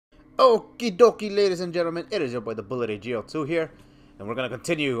Okie dokie, ladies and gentlemen, it is your boy the Bullet AGL2 here, and we're gonna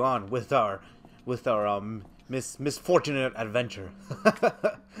continue on with our misfortunate adventure.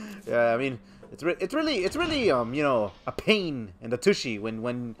 Yeah, I mean it's really you know, a pain in the tushy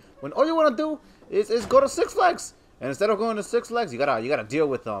when all you wanna do is go to Six Flags, and instead of going to Six Flags, you gotta deal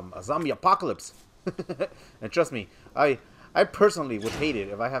with a zombie apocalypse. And trust me, I personally would hate it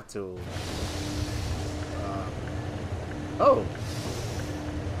if I have to. Oh.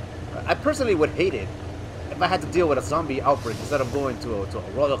 I personally would hate it if I had to deal with a zombie outbreak instead of going to a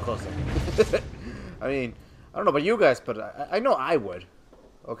roller coaster. I mean, I don't know about you guys, but I know I would.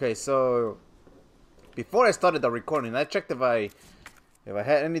 Okay, so before I started the recording, I checked if I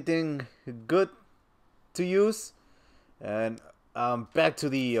had anything good to use, and back to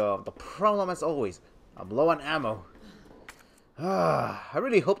the problem as always. I'm low on ammo. I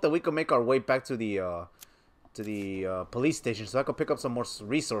really hope that we can make our way back to the police station so I can pick up some more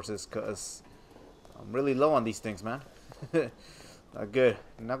resources, because I'm really low on these things, man. Not good.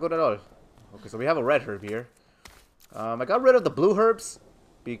 Not good at all. Okay, so we have a red herb here. I got rid of the blue herbs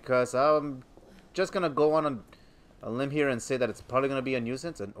because I'm just gonna go on a limb here and say that it's probably gonna be a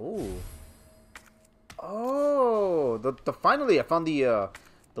nuisance. And finally I found the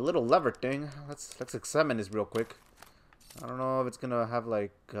little lever thing. Let's examine this real quick. I don't know if it's gonna have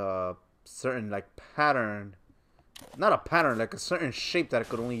like certain like pattern. Not a pattern, like a certain shape that I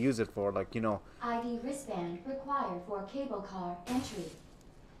could only use it for, like, you know. ID wristband required for cable car entry.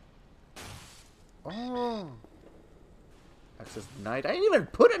 Oh. Access denied. I didn't even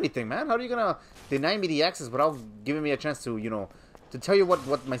put anything, man. How are you gonna deny me the access without giving me a chance to, you know, to tell you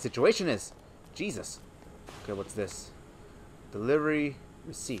what my situation is? Jesus. Okay, what's this? Delivery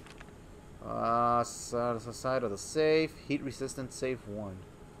receipt. Side of the safe. Heat resistant safe 1.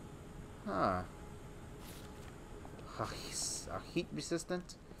 Huh. Heat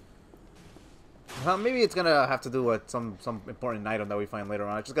resistant? Maybe it's gonna have to do with some important item that we find later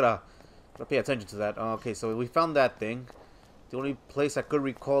on. I just gotta pay attention to that. Okay, so we found that thing. The only place I could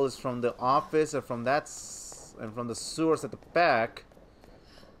recall is from the office, and from the sewers at the back.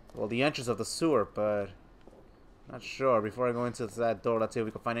 Well, the entrance of the sewer, but not sure. Before I go into that door, let's see if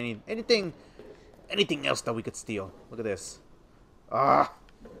we can find anything else that we could steal. Look at this.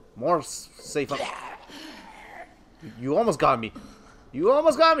 More safe. You almost got me. You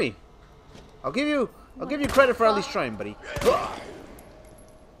almost got me. I'll give you credit for at least trying, buddy.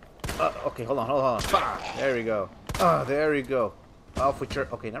 Okay, hold on. There we go. There we go. Off with your.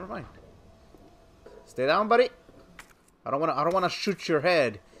 Okay, never mind. Stay down, buddy. I don't wanna shoot your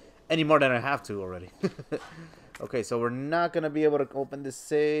head any more than I have to already. Okay, so we're not gonna be able to open this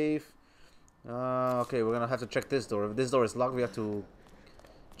safe. Okay, we're gonna have to check this door. If this door is locked, we have to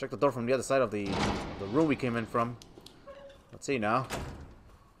check the door from the other side of the room we came in from. Let's see now.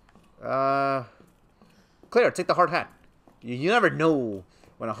 Claire, take the hard hat. You never know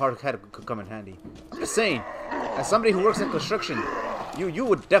when a hard hat could come in handy. I'm just saying, as somebody who works in construction, you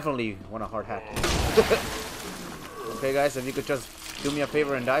would definitely want a hard hat. Okay, guys, if you could just do me a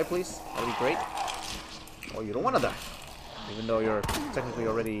favor and die, please, that'd be great. Oh, you don't want to die, even though you're technically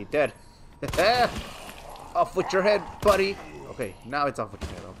already dead. Off with your head, buddy. Okay, now it's off with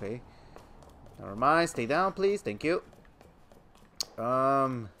your head. Okay, never mind. Stay down, please. Thank you.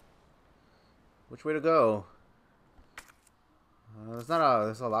 Which way to go? There's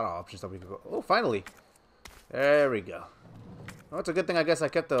a lot of options that we could go. Oh, finally. There we go. Oh, it's a good thing I guess I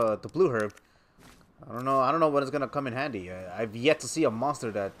kept the blue herb. I don't know when it's gonna come in handy. I've yet to see a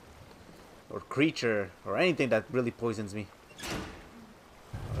monster that, or creature, or anything that really poisons me.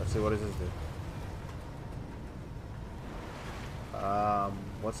 Let's see, what does this do?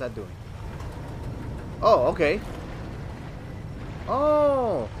 What's that doing? Oh, okay.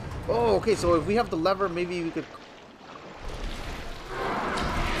 Oh, okay. So if we have the lever, maybe we could.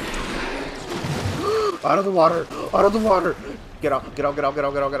 Out of the water! Out of the water! Get out! Get out! Get out! Get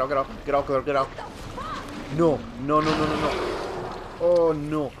out! Get out! Get out! Get out! Get out! Get out! Get out! No! No! No! No! No! No! Oh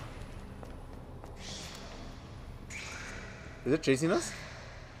no! Is it chasing us?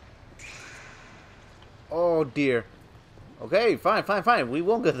 Oh dear. Okay, fine, fine, fine. We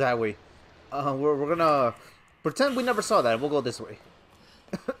won't go that way. We're gonna pretend we never saw that. We'll go this way.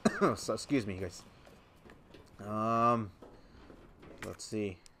 So, excuse me, guys. Let's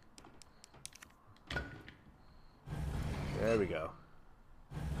see. There we go.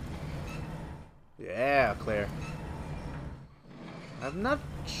 Yeah, Claire. I'm not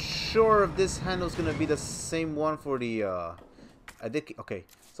sure if this handle's gonna be the same one for the. Okay,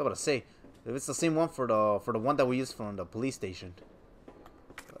 so I'm about to say, if it's the same one for the one that we used from the police station.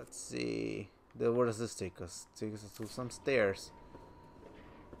 Let's see. Where does this take us? Take us to some stairs.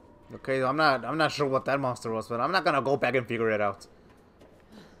 Okay, I'm not sure what that monster was, but I'm not gonna go back and figure it out.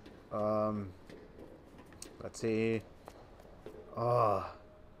 Let's see. Oh,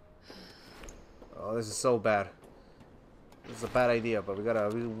 this is so bad. This is a bad idea, but we gotta.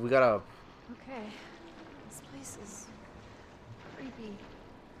 Okay. This place is creepy.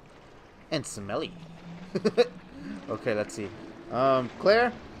 And smelly. Okay, let's see.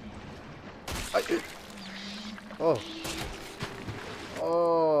 Claire. Oh.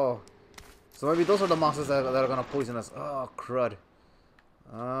 Oh. So maybe those are the monsters that are gonna poison us. Oh, crud.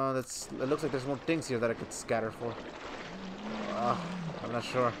 It looks like there's more things here that I could scatter for. I'm not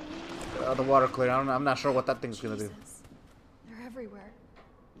sure. The water clear. I'm not sure what that thing's gonna do. They're everywhere.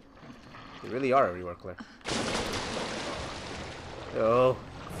 They really are everywhere, Claire. Oh.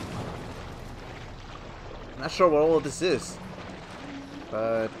 I'm not sure what all of this is.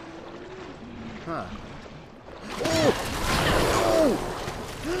 But... Huh. Oh! Oh!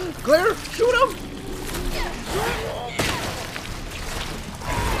 Claire, shoot him!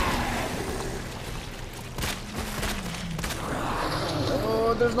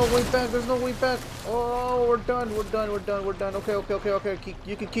 Oh, there's no way back. There's no way back. Oh, we're done. We're done. We're done. We're done. Okay, okay, okay, okay.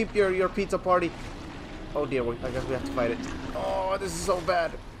 You can keep your pizza party. Oh dear, I guess we have to fight it. Oh, this is so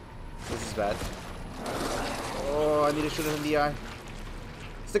bad. This is bad. Oh, I need to shoot him in the eye.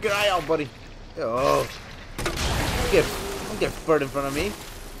 Stick your eye out, buddy. Oh. Don't get bird in front of me.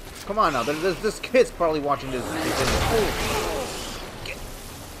 Come on now. This kid's probably watching this video. Oh.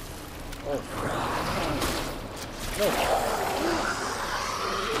 Oh. No.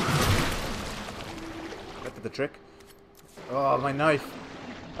 That did the trick. Oh, my knife.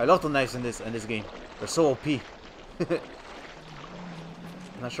 I love the knives in this game. They're so OP. I'm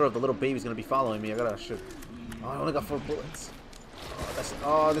not sure if the little baby's gonna be following me. I gotta shoot. Oh, I only got 4 bullets.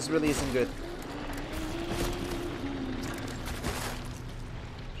 Oh, this really isn't good.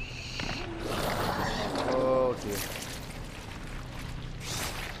 Oh dear.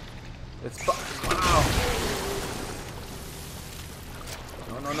 It's wow.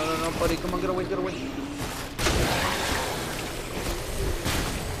 No, buddy, come on, get away.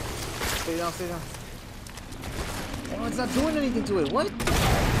 Stay down. Oh, it's not doing anything to it. What?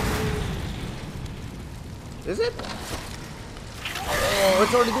 Is it? Oh,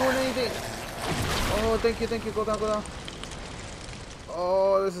 it's already doing anything. Oh, thank you. Go down.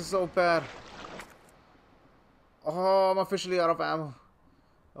 Oh, this is so bad. Oh, I'm officially out of ammo.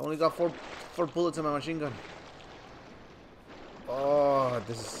 I only got four bullets in my machine gun. Oh,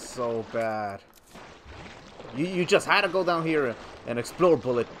 this is so bad. You just had to go down here and explore,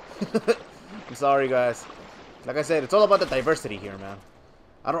 Bullet. I'm sorry, guys. Like I said, it's all about the diversity here, man.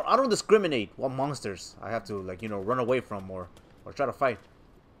 I don't discriminate what monsters I have to, like, you know, run away from or try to fight.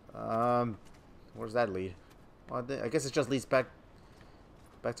 Where's that lead? Well, I guess it just leads back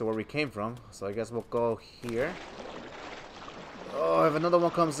to where we came from. So I guess we'll go here. Oh, if another one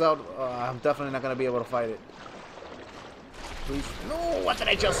comes out, I'm definitely not gonna be able to fight it. Please. No, what did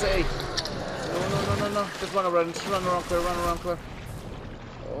I just say? No. Just run around, Claire.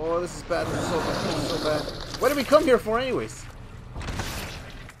 Oh, this is bad. This is so bad. What did we come here for, anyways?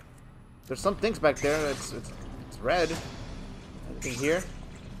 There's some things back there. It's red. Anything here?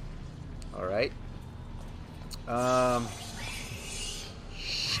 All right.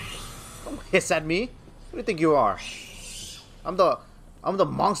 Don't hiss at me. Who do you think you are? I'm the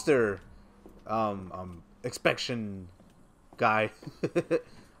monster inspection guy.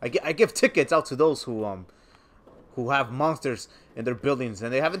 I give tickets out to those who have monsters in their buildings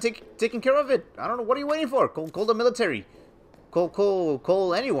and they haven't taken care of it. I don't know. What are you waiting for? Call the military.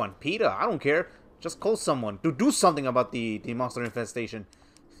 Call anyone. PETA. I don't care. Just call someone to do something about the monster infestation.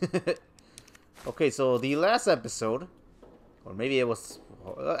 Okay, so the last episode, or maybe it was,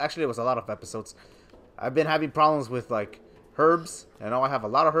 actually it was a lot of episodes. I've been having problems with like herbs, and now I have a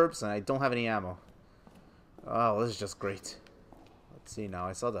lot of herbs, and I don't have any ammo. Oh, this is just great. Let's see now.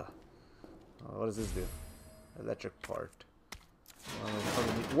 I saw the. What does this do? Electric part.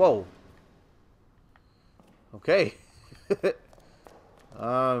 Whoa. Okay.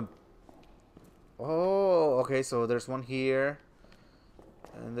 Oh, okay. So there's one here,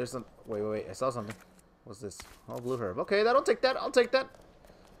 and there's some. Wait. I saw something. What's this? Oh, blue herb. Okay, I'll take that.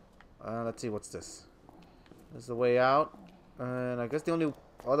 Let's see. What's this? This is the way out. And I guess the only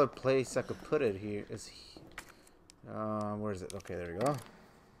other place I could put it here is. Where is it? Okay, there we go.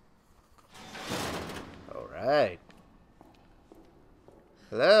 Alright.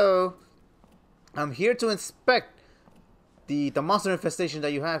 Hello. I'm here to inspect the monster infestation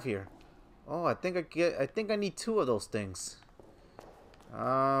that you have here. Oh, I think I need 2 of those things.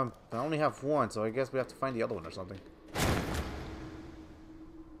 I only have 1, so I guess we have to find the other one or something.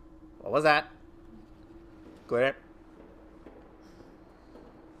 What was that? Clear.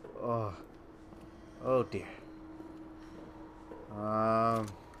 Oh. Oh dear.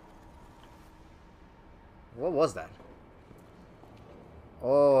 What was that?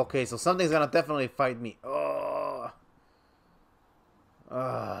 Oh, okay, so something's gonna definitely fight me. Oh.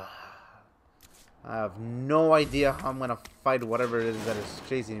 I have no idea how I'm gonna fight whatever it is that is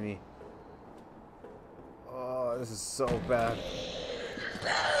chasing me. Oh, this is so bad.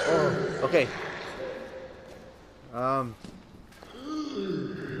 Oh, okay.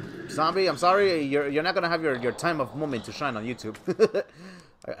 Zombie, I'm sorry, you're not gonna have your time of moment to shine on YouTube.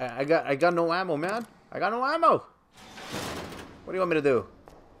 I got no ammo, man. I got no ammo. What do you want me to do?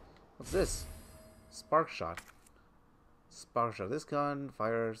 What's this? Spark shot. Spark shot. This gun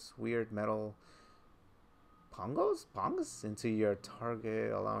fires weird metal pongs into your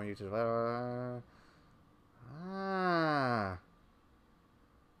target, allowing you to.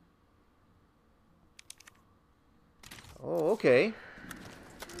 Oh, okay.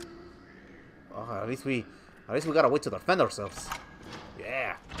 Oh, at least we gotta wait to defend ourselves.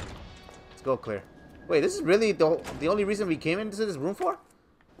 Yeah. Let's go, Claire. Wait, this is really the only reason we came into this room for?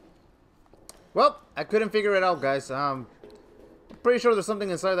 Well, I couldn't figure it out, guys. I'm pretty sure there's something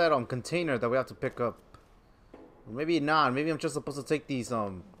inside that container that we have to pick up. Or maybe not. Maybe I'm just supposed to take these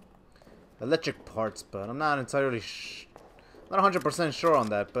electric parts, but I'm not entirely not 100% sure on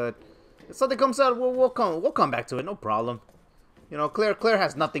that. But if something comes out, we'll come back to it. No problem. You know, Claire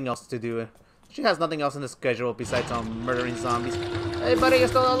has nothing else to do. She has nothing else in the schedule besides murdering zombies. Hey, buddy, you're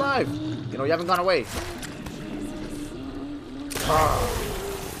still alive. You know, you haven't gone away.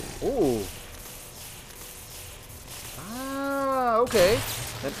 Ooh. Ah, okay.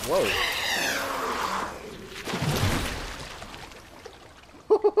 Whoa.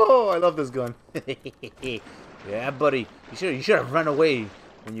 Oh, I love this gun. Yeah, buddy. You should have run away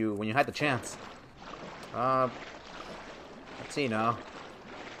when you had the chance. Let's see now.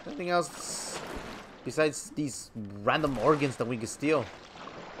 Anything else besides these random organs that we can steal?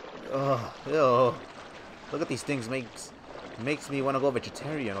 Oh, ew. Look at these things. Makes me want to go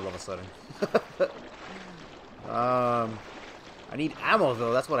vegetarian all of a sudden. I need ammo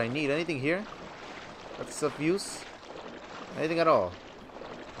though. That's what I need. Anything here? That's of use? Anything at all?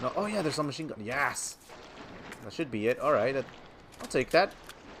 No. Oh yeah, there's some machine gun. Yes. That should be it. All right. I'll take that.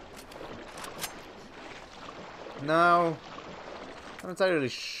 Now, I'm not entirely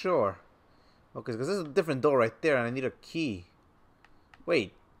sure. Okay, because there's a different door right there, and I need a key.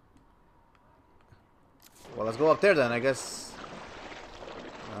 Wait. Well, let's go up there then, I guess.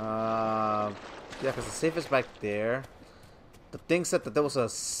 Yeah, because the safe is back there. The thing said that there was a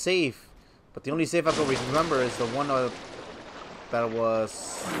safe, but the only safe I can remember is the one that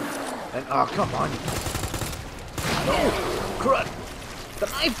was. And oh, come on! No, crud! The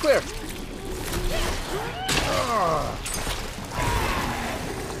knife, Claire!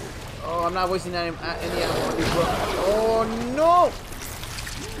 Oh, I'm not wasting any ammo on you, bro. Oh no!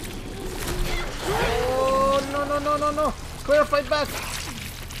 Oh no! Claire, fight back!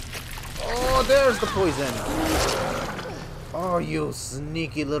 Oh, there's the poison. Oh, you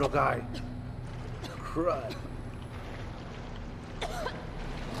sneaky little guy. Crud.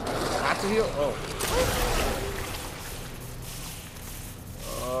 Have to heal? Oh.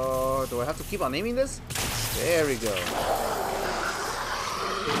 Oh, do I have to keep on aiming this? There we go.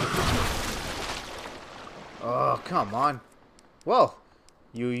 Oh, come on. Well,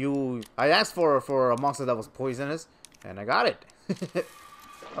 I asked for a monster that was poisonous, and I got it.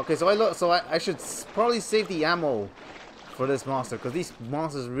 Okay, so I should probably save the ammo for this monster, because these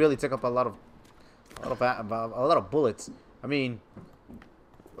monsters really take up a lot of bullets. I mean,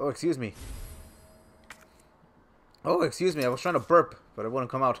 oh, excuse me. Oh, excuse me. I was trying to burp, but it wouldn't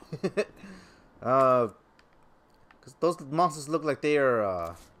come out. Because those monsters look like they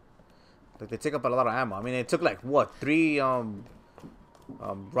are like they take up a lot of ammo. I mean, it took like what, 3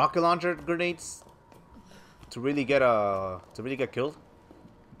 rocket launcher grenades to really get killed.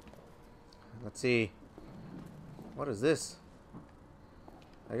 Let's see. What is this?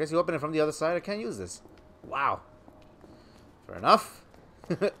 I guess you open it from the other side. I can't use this. Wow. Fair enough.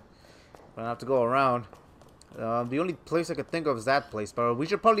 But I have to go around. The only place I could think of is that place. But we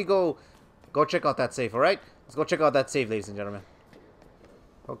should probably go check out that safe. All right? Let's go check out that safe, ladies and gentlemen.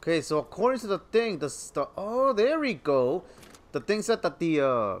 Okay, so according to the thing, oh, there we go. The thing said that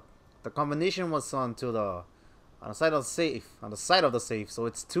the combination was on the side of the safe, So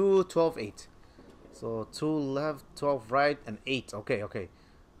it's 2, 12, 8. So 2 left, 12 right, and 8. Okay.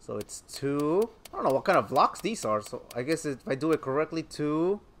 So it's 2. I don't know what kind of blocks these are. So I guess if I do it correctly,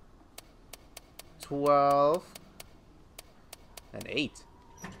 2, 12, and 8.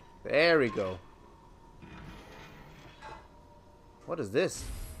 There we go. What is this?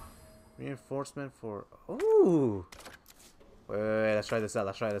 Reinforcement for... Ooh! Wait, let's try this out.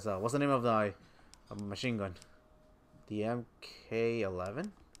 Let's try this out. What's the name of the machine gun? The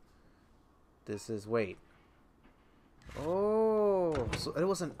MK11? This is... Wait. Oh! So it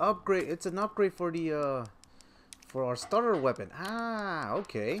was an upgrade. It's an upgrade for the... for our starter weapon. Ah,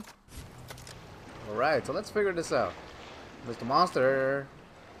 okay. Alright, so let's figure this out. Mr. Monster,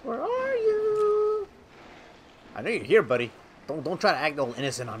 where are you? I know you're here, buddy. Don't try to act all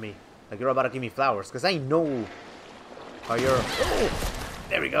innocent on me. Like you're about to give me flowers. Because I know how you're... Oh!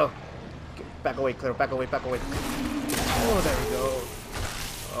 There we go. Back away, Claire. Back away, back away. Oh, there we go.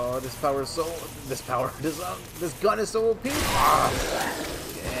 Oh, this power is so... This power... This gun is so OP. Ah,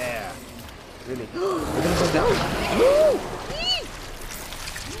 yeah. Really? We're gonna go down.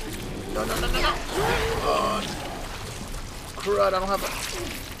 No, no, no, no, no. Oh, crud, I don't have a...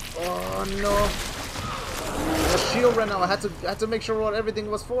 Oh, no. The shield right now. I had to make sure what everything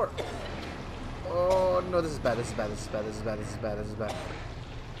was for. Oh, no, this is bad. This is bad. This is bad. This is bad. This is bad. This is bad.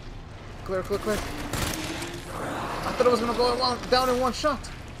 Clear, clear, clear. I thought it was going to go down in one shot.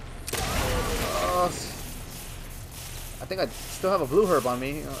 Oh, I think I still have a blue herb on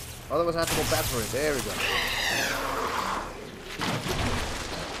me. Otherwise, I have to go back for it. There we go.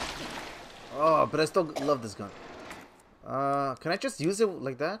 Oh, but I still love this gun. Can I just use it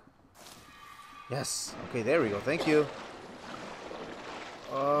like that? Yes. Okay, there we go. Thank you.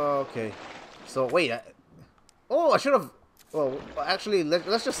 Okay. So, wait. Oh, I should have... Well, actually,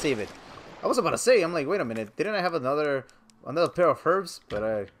 let's just save it. I was about to say, I'm like, wait a minute. Didn't I have another pair of herbs?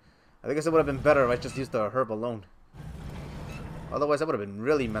 But I guess it would have been better if I just used the herb alone. Otherwise, I would have been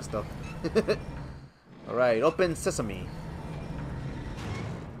really messed up. Alright, open sesame.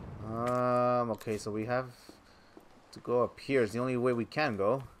 Okay, so we have to go up here. It's the only way we can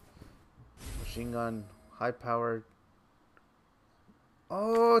go. Machine gun, high powered.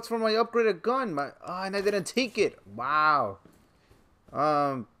 Oh, it's for my upgraded gun. And I didn't take it. Wow.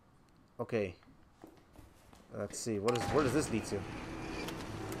 Okay. Let's see. Where does this lead to?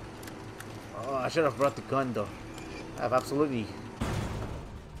 Oh, I should have brought the gun though. I have absolutely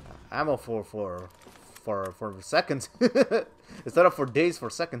ammo for seconds instead of for days, for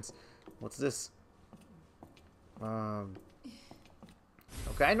seconds. What's this? Okay,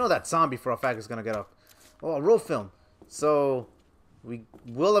 I know that zombie for a fact is gonna get up. Oh, a roll film. So we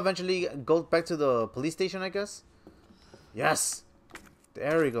will eventually go back to the police station, I guess. Yes,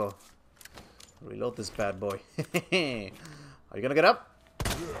 there we go. Reload this bad boy. Are you gonna get up?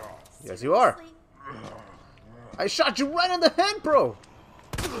 Yes, you are. I shot you right in the head, bro.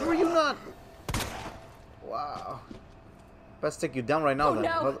 Were you not? Wow. Let's take you down right now, then.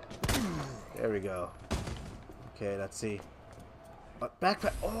 No. There we go. Okay, let's see.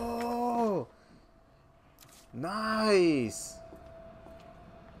 Backpack. Oh, nice.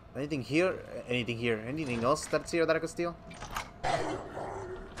 Anything here? Anything here? Anything else that's here that I could steal?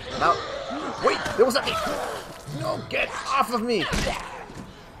 Now, wait. There was something. No, get off of me.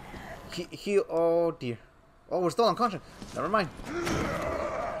 Oh dear. Oh, we're still unconscious. Never mind.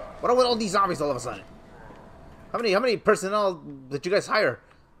 What are with all these zombies all of a sudden? How many personnel did you guys hire?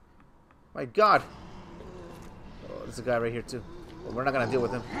 My God. Oh, there's a guy right here too. Well, we're not gonna deal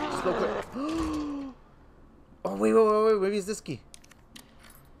with him. Just go quick. Oh wait. Maybe it's this key.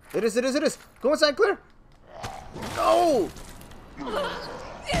 It is. Go inside, clear. No.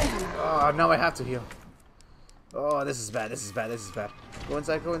 Oh, now I have to heal. Oh, this is bad. Go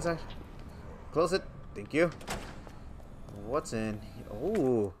inside. Close it. Thank you. What's in?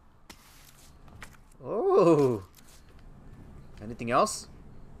 Oh. Anything else?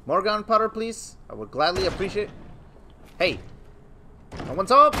 More gunpowder, please. I would gladly appreciate. Hey. No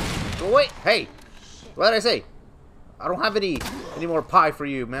one's up. Go away. Hey. What did I say? I don't have any more pie for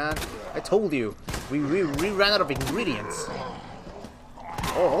you, man. I told you. We ran out of ingredients.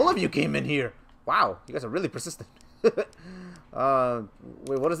 Oh, all of you came in here. Wow. You guys are really persistent.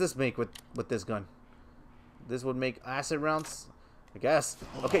 Wait, what does this make with this gun? This would make acid rounds, I guess.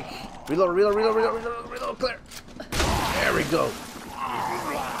 Okay, reload, clear. There we go.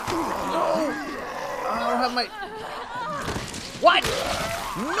 No, I don't have my... What?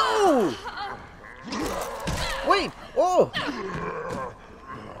 No! Wait, oh!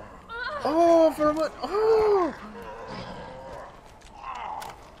 Oh, for a moment, oh!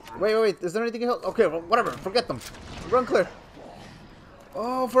 Wait, is there anything else? Okay, well, whatever, forget them. Run clear.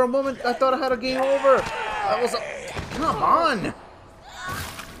 Oh, for a moment, I thought I had a game over. That was a... Come on!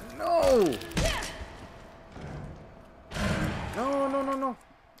 No! No.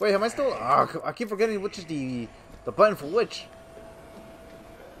 Wait, am I still... Oh, I keep forgetting which is the button for which.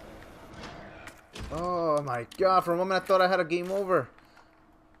 Oh my god, for a moment I thought I had a game over.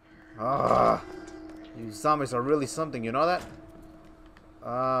 Ah, you zombies are really something, you know that?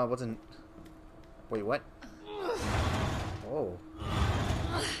 What's in... Wait, what? Oh.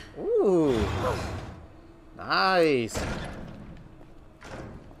 Ooh. Nice.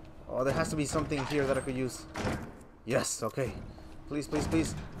 Oh, there has to be something here that I could use. Yes, okay. Please, please,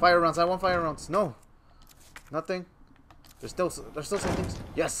 please. Fire rounds, I want fire rounds. No. Nothing. There's still some things.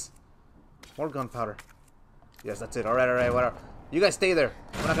 Yes. More gunpowder. Yes, that's it. Alright, whatever. You guys stay there.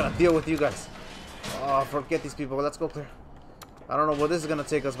 We're not gonna deal with you guys. Oh, forget these people. Let's go clear. I don't know where this is gonna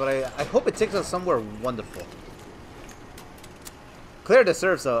take us, but I hope it takes us somewhere wonderful. Claire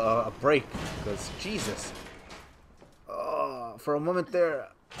deserves a break, because Jesus. Oh, for a moment there,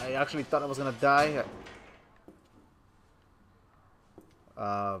 I actually thought I was gonna die.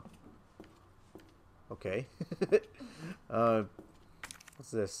 Okay.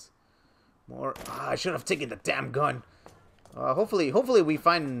 What's this? More. I should have taken the damn gun. Hopefully we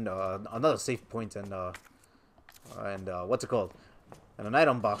find another safe point and what's it called? And an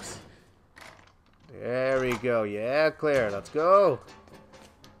item box. There we go. Yeah, Claire, let's go.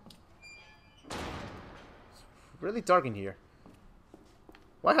 It's really dark in here.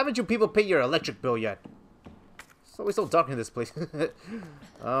 Why haven't you people paid your electric bill yet? It's always so dark in this place.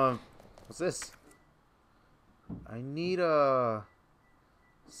 What's this? I need a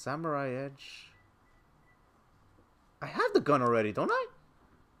samurai edge. I have the gun already, don't I?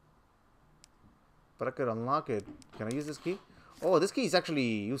 But I could unlock it. Can I use this key? Oh, this key is actually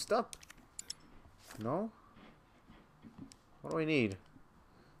used up. No? What do I need?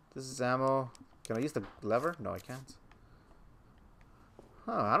 This is ammo. Can I use the lever? No, I can't.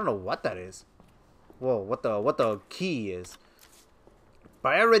 Huh, I don't know what that is. Whoa, what the key is.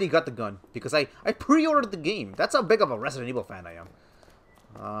 But I already got the gun because I pre-ordered the game. That's how big of a Resident Evil fan I am.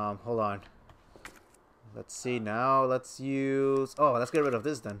 Hold on. Let's see now. Let's use... Oh, let's get rid of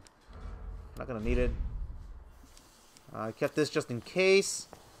this then. Not gonna need it. I kept this just in case.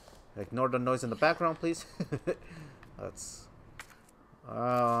 Ignore the noise in the background, please. let's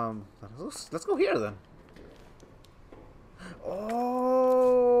go here then. Oh,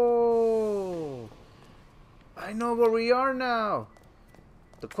 I know where we are now.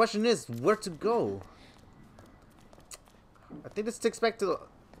 The question is where to go. I think this takes back to the...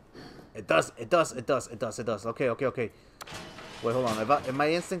 It does. Okay. Wait, hold on. If my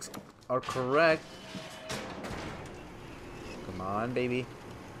instincts are correct... Come on, baby.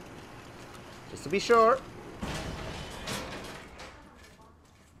 Just to be sure.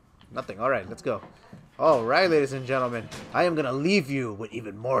 Nothing. Alright, let's go. Alright, ladies and gentlemen. I am gonna leave you with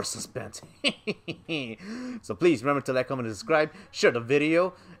even more suspense. So please remember to like, comment, and subscribe. Share the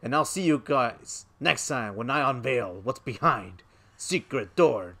video. And I'll see you guys next time when I unveil what's behind Secret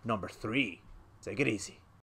Door number 3. Take it easy.